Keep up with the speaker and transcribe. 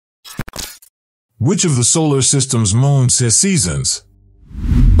Which of the solar system's moons has seasons?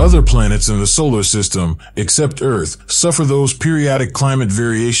 Other planets in the solar system, except Earth, suffer those periodic climate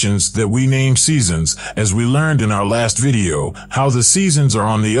variations that we name seasons, as we learned in our last video, how the seasons are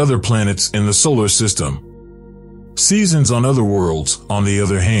on the other planets in the solar system. Seasons on other worlds, on the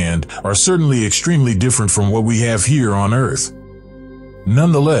other hand, are certainly extremely different from what we have here on Earth.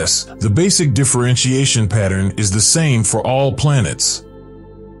 Nonetheless, the basic differentiation pattern is the same for all planets.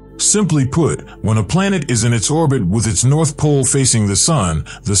 Simply put, when a planet is in its orbit with its north pole facing the sun,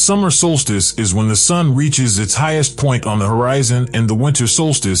 the summer solstice is when the sun reaches its highest point on the horizon, and the winter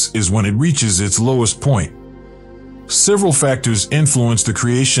solstice is when it reaches its lowest point. Several factors influence the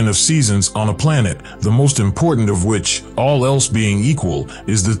creation of seasons on a planet, the most important of which, all else being equal,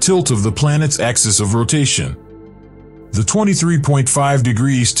 is the tilt of the planet's axis of rotation. The 23.5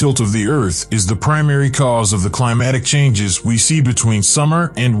 degrees tilt of the Earth is the primary cause of the climatic changes we see between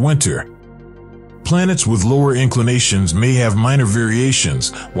summer and winter. Planets with lower inclinations may have minor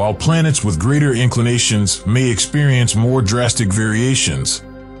variations, while planets with greater inclinations may experience more drastic variations.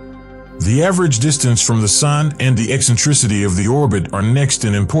 The average distance from the Sun and the eccentricity of the orbit are next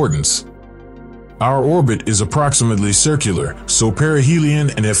in importance. Our orbit is approximately circular, so perihelion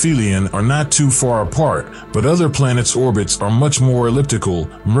and aphelion are not too far apart, but other planets' orbits are much more elliptical,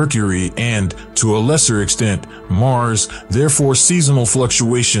 Mercury and, to a lesser extent, Mars, therefore seasonal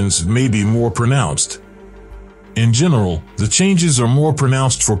fluctuations may be more pronounced. In general, the changes are more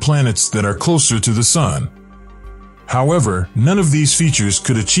pronounced for planets that are closer to the Sun. However, none of these features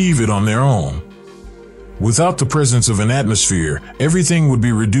could achieve it on their own. Without the presence of an atmosphere, everything would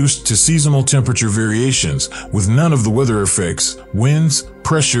be reduced to seasonal temperature variations, with none of the weather effects, winds,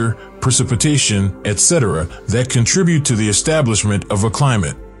 pressure, precipitation, etc., that contribute to the establishment of a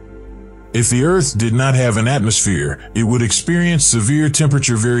climate. If the Earth did not have an atmosphere, it would experience severe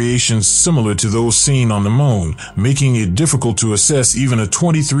temperature variations similar to those seen on the Moon, making it difficult to assess even a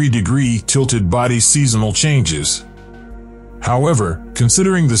 23-degree tilted body's seasonal changes. However,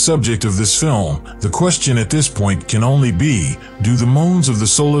 considering the subject of this film, the question at this point can only be, do the moons of the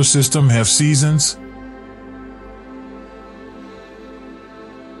solar system have seasons?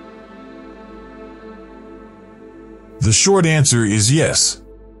 The short answer is yes.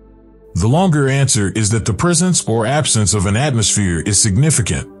 The longer answer is that the presence or absence of an atmosphere is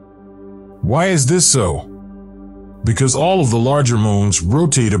significant. Why is this so? Because all of the larger moons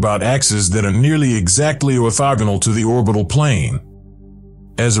rotate about axes that are nearly exactly orthogonal to the orbital plane.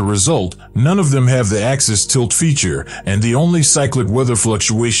 As a result, none of them have the axis tilt feature, and the only cyclic weather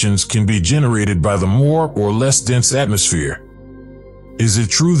fluctuations can be generated by the more or less dense atmosphere. Is it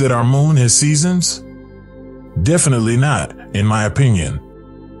true that our moon has seasons? Definitely not, in my opinion.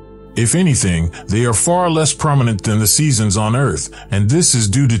 If anything, they are far less prominent than the seasons on Earth, and this is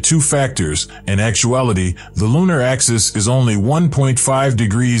due to two factors. In actuality, the lunar axis is only 1.5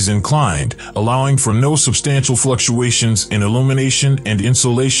 degrees inclined, allowing for no substantial fluctuations in illumination and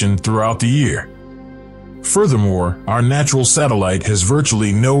insolation throughout the year. Furthermore, our natural satellite has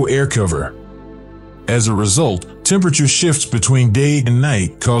virtually no air cover. As a result, temperature shifts between day and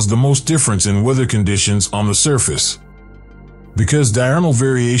night cause the most difference in weather conditions on the surface. Because diurnal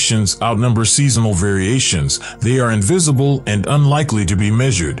variations outnumber seasonal variations, they are invisible and unlikely to be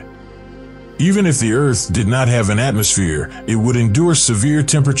measured. Even if the Earth did not have an atmosphere, it would endure severe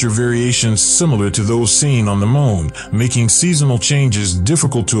temperature variations similar to those seen on the Moon, making seasonal changes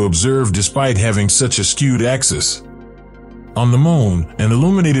difficult to observe despite having such a skewed axis. On the Moon, an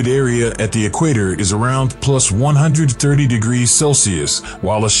illuminated area at the equator is around plus 130 degrees Celsius,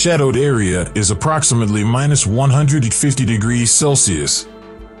 while a shadowed area is approximately minus 150 degrees Celsius.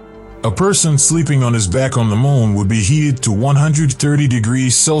 A person sleeping on his back on the Moon would be heated to 130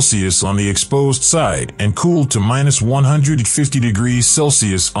 degrees Celsius on the exposed side and cooled to minus 150 degrees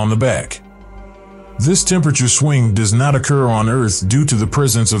Celsius on the back. This temperature swing does not occur on Earth due to the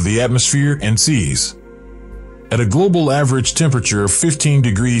presence of the atmosphere and seas. At a global average temperature of 15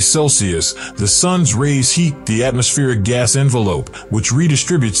 degrees Celsius, the sun's rays heat the atmospheric gas envelope, which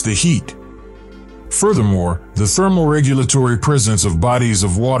redistributes the heat. Furthermore, the thermoregulatory presence of bodies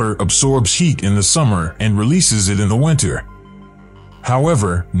of water absorbs heat in the summer and releases it in the winter.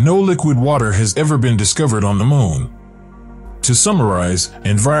 However, no liquid water has ever been discovered on the Moon. To summarize,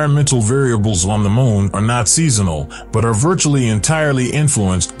 environmental variables on the Moon are not seasonal, but are virtually entirely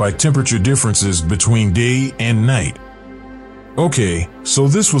influenced by temperature differences between day and night. Okay, so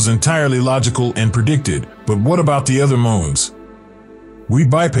this was entirely logical and predicted, but what about the other moons? We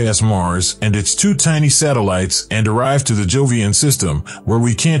bypass Mars and its two tiny satellites and arrive to the Jovian system, where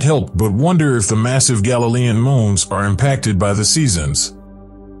we can't help but wonder if the massive Galilean moons are impacted by the seasons.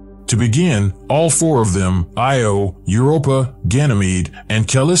 To begin, all four of them, Io, Europa, Ganymede, and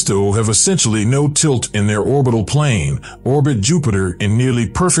Callisto, have essentially no tilt in their orbital plane, orbit Jupiter in nearly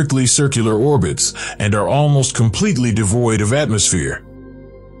perfectly circular orbits, and are almost completely devoid of atmosphere.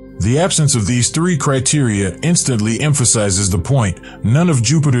 The absence of these three criteria instantly emphasizes the point: none of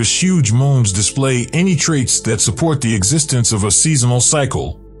Jupiter's huge moons display any traits that support the existence of a seasonal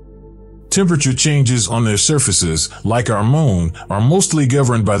cycle. Temperature changes on their surfaces, like our moon, are mostly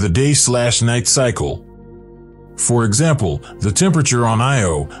governed by the day/night cycle. For example, the temperature on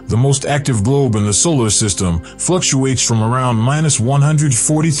Io, the most active globe in the solar system, fluctuates from around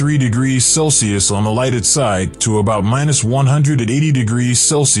 -143 degrees Celsius on the lighted side to about -180 degrees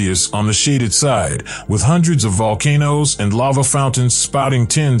Celsius on the shaded side, with hundreds of volcanoes and lava fountains spouting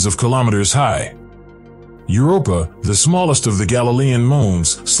tens of kilometers high. Europa, the smallest of the Galilean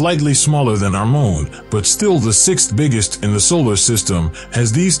moons, slightly smaller than our moon, but still the sixth biggest in the solar system,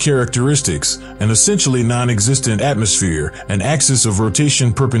 has these characteristics: an essentially non-existent atmosphere, an axis of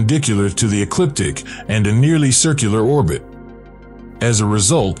rotation perpendicular to the ecliptic, and a nearly circular orbit. As a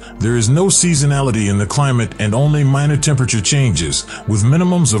result, there is no seasonality in the climate and only minor temperature changes, with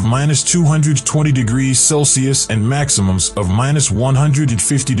minimums of -220 degrees Celsius and maximums of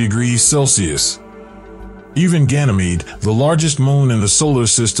 -150 degrees Celsius. Even Ganymede, the largest moon in the solar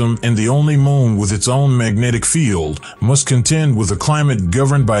system and the only moon with its own magnetic field, must contend with a climate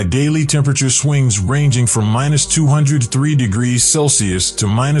governed by daily temperature swings ranging from -203 degrees Celsius to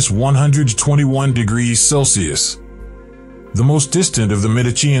 -121 degrees Celsius. The most distant of the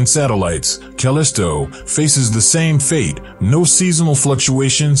Medicean satellites, Callisto, faces the same fate: no seasonal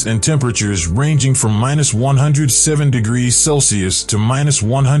fluctuations and temperatures ranging from -107 degrees Celsius to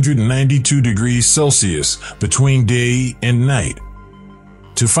 -192 degrees Celsius between day and night.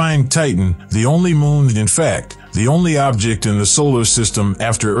 To find Titan, the only moon, in fact, the only object in the solar system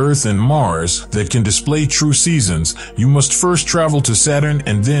after Earth and Mars that can display true seasons, you must first travel to Saturn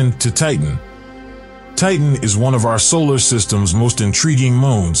and then to Titan. Titan is one of our solar system's most intriguing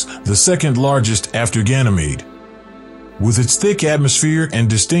moons, the second largest after Ganymede. With its thick atmosphere and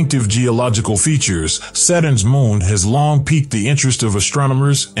distinctive geological features, Saturn's moon has long piqued the interest of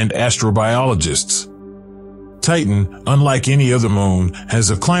astronomers and astrobiologists. Titan, unlike any other moon,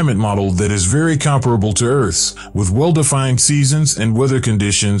 has a climate model that is very comparable to Earth's, with well-defined seasons and weather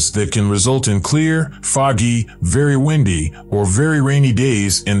conditions that can result in clear, foggy, very windy, or very rainy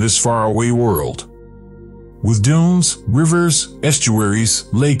days in this faraway world. With dunes, rivers, estuaries,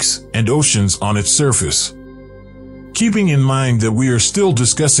 lakes, and oceans on its surface. Keeping in mind that we are still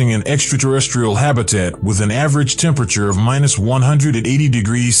discussing an extraterrestrial habitat with an average temperature of -180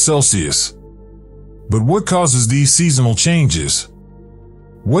 degrees Celsius. But what causes these seasonal changes?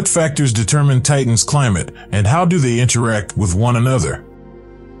 What factors determine Titan's climate, and how do they interact with one another?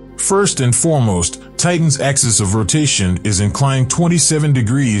 First and foremost, Titan's axis of rotation is inclined 27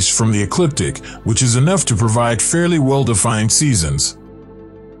 degrees from the ecliptic, which is enough to provide fairly well-defined seasons.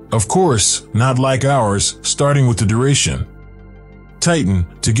 Of course, not like ours, starting with the duration. Titan,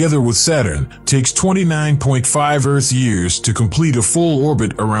 together with Saturn, takes 29.5 Earth years to complete a full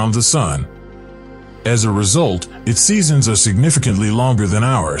orbit around the Sun. As a result, its seasons are significantly longer than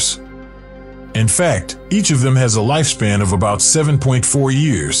ours. In fact, each of them has a lifespan of about 7.4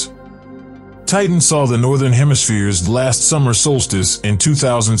 years. Titan saw the Northern Hemisphere's last summer solstice in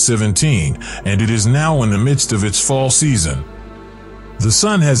 2017, and it is now in the midst of its fall season. The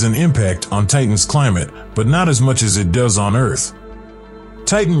Sun has an impact on Titan's climate, but not as much as it does on Earth.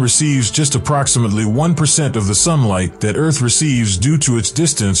 Titan receives just approximately 1% of the sunlight that Earth receives due to its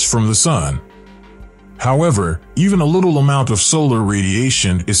distance from the Sun. However, even a little amount of solar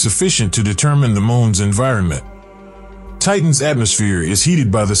radiation is sufficient to determine the Moon's environment. Titan's atmosphere is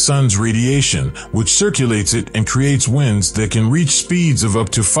heated by the Sun's radiation, which circulates it and creates winds that can reach speeds of up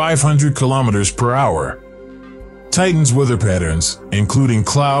to 500 kilometers per hour. Titan's weather patterns, including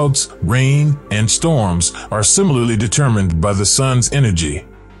clouds, rain, and storms, are similarly determined by the Sun's energy.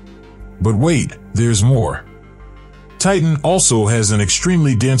 But wait, there's more. Titan also has an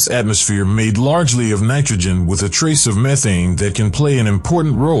extremely dense atmosphere made largely of nitrogen with a trace of methane that can play an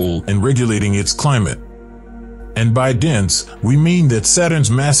important role in regulating its climate. And by dense, we mean that Saturn's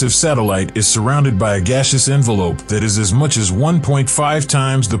massive satellite is surrounded by a gaseous envelope that is as much as 1.5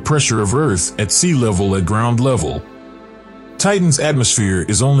 times the pressure of Earth at sea level at ground level. Titan's atmosphere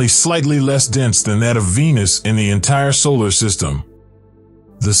is only slightly less dense than that of Venus in the entire solar system.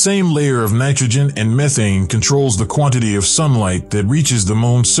 The same layer of nitrogen and methane controls the quantity of sunlight that reaches the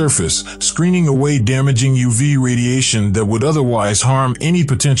Moon's surface, screening away damaging UV radiation that would otherwise harm any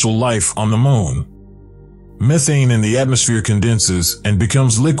potential life on the Moon. methane in the atmosphere condenses and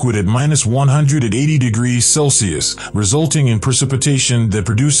becomes liquid at -180 degrees Celsius, resulting in precipitation that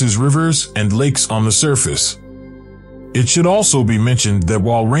produces rivers and lakes on the surface. It should also be mentioned that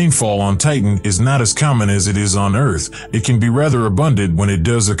while rainfall on Titan is not as common as it is on Earth, it can be rather abundant when it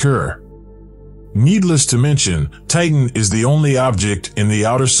does occur. Needless to mention, Titan is the only object in the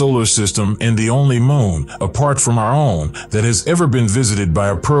outer solar system and the only moon, apart from our own, that has ever been visited by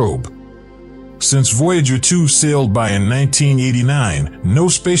a probe. Since Voyager 2 sailed by in 1989, no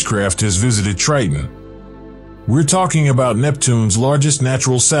spacecraft has visited Triton. We're talking about Neptune's largest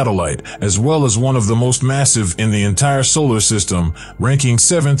natural satellite, as well as one of the most massive in the entire solar system, ranking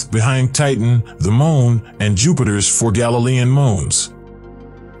 7th behind Titan, the Moon, and Jupiter's 4 Galilean moons.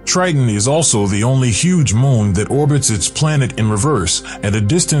 Triton is also the only huge moon that orbits its planet in reverse at a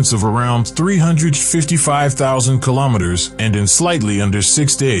distance of around 355,000 kilometers and in slightly under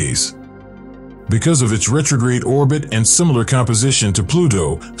 6 days. Because of its retrograde orbit and similar composition to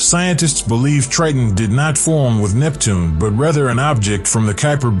Pluto, scientists believe Triton did not form with Neptune but rather an object from the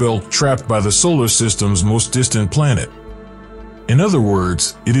Kuiper Belt trapped by the solar system's most distant planet. In other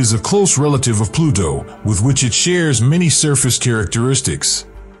words, it is a close relative of Pluto, with which it shares many surface characteristics.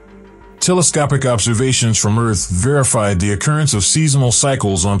 Telescopic observations from Earth verified the occurrence of seasonal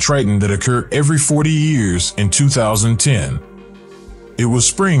cycles on Triton that occur every 40 years in 2010. It was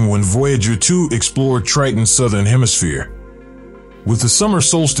spring when Voyager 2 explored Triton's southern hemisphere. With the summer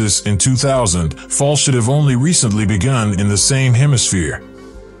solstice in 2000, fall should have only recently begun in the same hemisphere.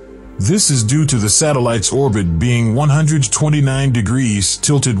 This is due to the satellite's orbit being 129 degrees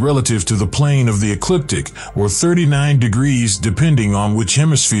tilted relative to the plane of the ecliptic, or 39 degrees depending on which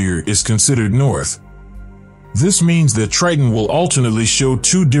hemisphere is considered north. This means that Triton will alternately show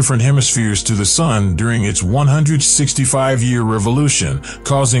two different hemispheres to the Sun during its 165-year revolution,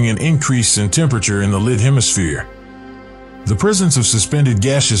 causing an increase in temperature in the lit hemisphere. The presence of suspended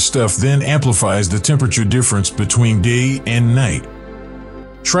gaseous stuff then amplifies the temperature difference between day and night.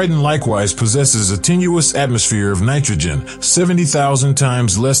 Triton likewise possesses a tenuous atmosphere of nitrogen, 70,000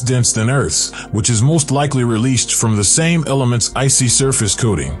 times less dense than Earth's, which is most likely released from the same element's icy surface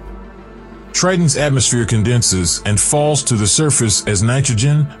coating. Triton's atmosphere condenses and falls to the surface as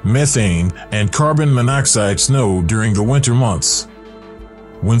nitrogen, methane, and carbon monoxide snow during the winter months.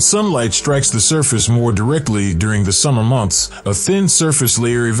 When sunlight strikes the surface more directly during the summer months, a thin surface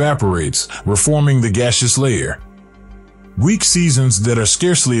layer evaporates, reforming the gaseous layer. Weak seasons that are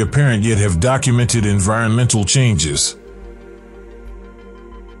scarcely apparent yet have documented environmental changes.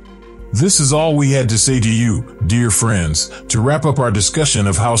 This is all we had to say to you, dear friends, to wrap up our discussion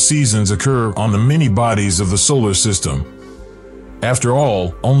of how seasons occur on the many bodies of the solar system. After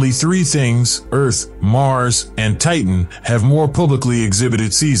all, only 3 things, Earth, Mars, and Titan, have more publicly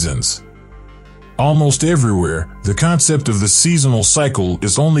exhibited seasons. Almost everywhere, the concept of the seasonal cycle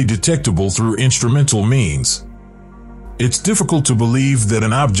is only detectable through instrumental means. It's difficult to believe that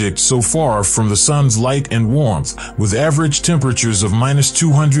an object so far from the sun's light and warmth, with average temperatures of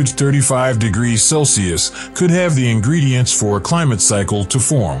 -235 degrees Celsius, could have the ingredients for a climate cycle to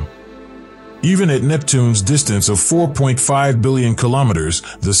form. Even at Neptune's distance of 4.5 billion kilometers,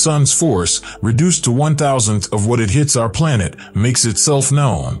 the sun's force, reduced to 1,000th of what it hits our planet, makes itself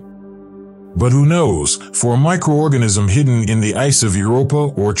known. But who knows, for a microorganism hidden in the ice of Europa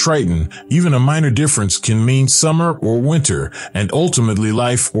or Triton, even a minor difference can mean summer or winter, and ultimately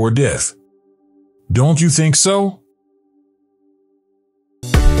life or death. Don't you think so?